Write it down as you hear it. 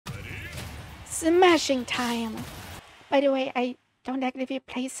Smashing time. By the way, I don't actively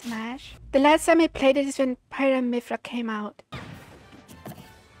play Smash. The last time I played it is when Pyramithra came out.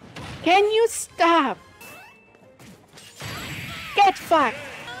 Can you stop? Get fucked.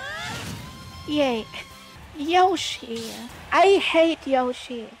 Yay. Yoshi. I hate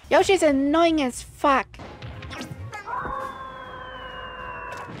Yoshi. Yoshi's annoying as fuck.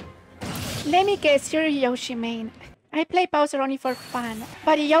 Let me guess, you're a Yoshi main. I play Bowser only for fun,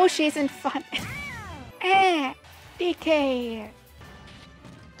 but Yoshi isn't fun. DK.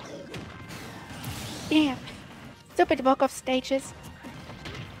 Damn. Stupid walk off stages.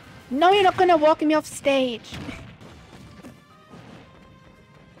 No, you're not gonna walk me off stage.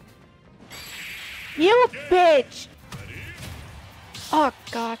 You bitch! Oh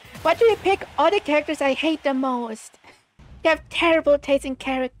god. Why do you pick all the characters I hate the most? You have terrible taste in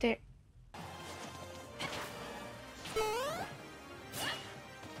character.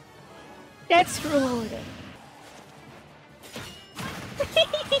 That's rude.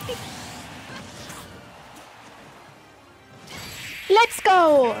 Let's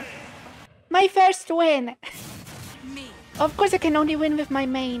go! My first win. Of course I can only win with my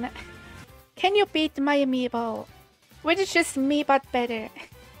main. Can you beat my amiibo? Which is just me but better.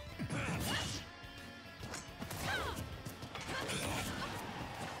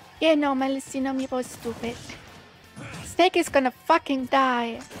 Yeah, no, my Lucina amiibo is stupid. Snake is gonna fucking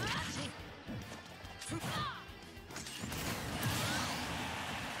die.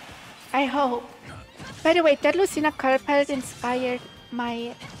 I hope. By the way, that Lucina color palette inspired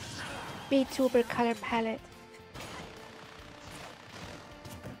my Vtuber color palette.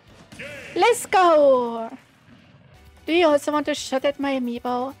 Let's go! Do you also want to shot at my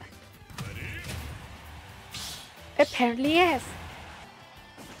amiibo? Apparently yes.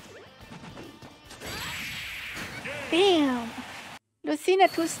 Damn! Lucina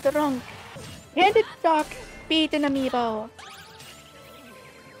too strong. Can the dog beat an amiibo?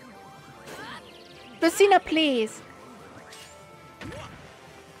 Lucina, please.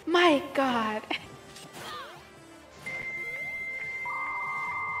 My god.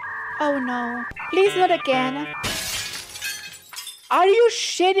 Oh no. Please not again. Are you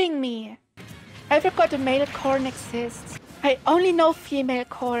shitting me? I forgot the male corn exists. I only know female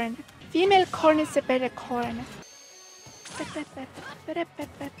corn. Female corn is a better corn.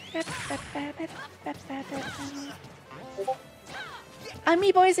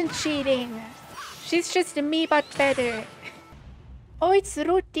 Amiibo isn't cheating. She's just me but better. Oh, it's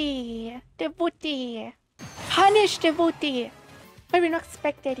Ruti. The Wooty. Punish the Wooty. But we're not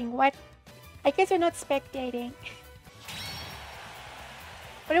spectating. What? I guess we're not spectating.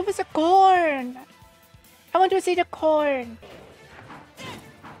 But it was a corn. I want to see the corn.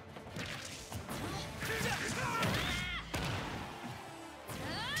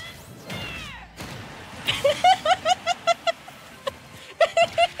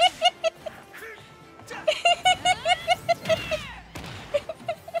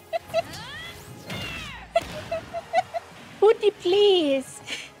 Woody, please!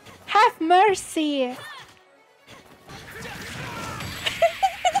 Have mercy!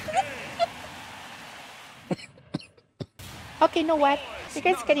 Okay, you know what?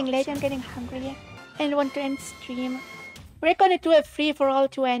 Because it's getting late, I'm getting hungry and want to end stream. We're gonna do a free-for-all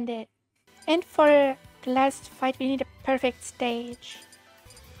to end it. And for the last fight, we need a perfect stage.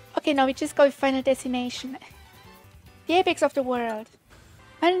 Okay, now we just go with Final Destination. The apex of the world.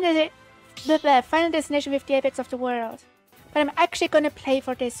 Final Destination with the apex of the world. But I'm actually gonna play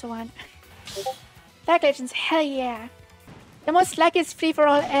for this one. Dark Legends, hell yeah. The most luckiest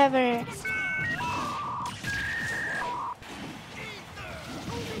free-for-all ever.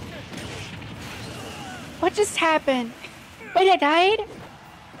 What just happened? Wait, I died?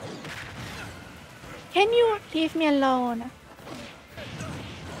 Can you leave me alone?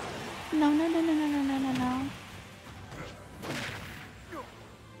 No, no, no, no, no, no, no, no, no.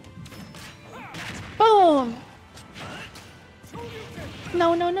 Boom!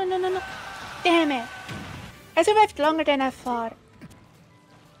 No, no, no, no, no, no. Damn it. I survived longer than I thought.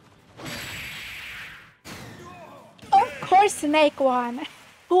 Of course Snake won.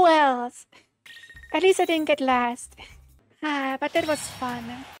 Who else? At least I didn't get last. But that was fun.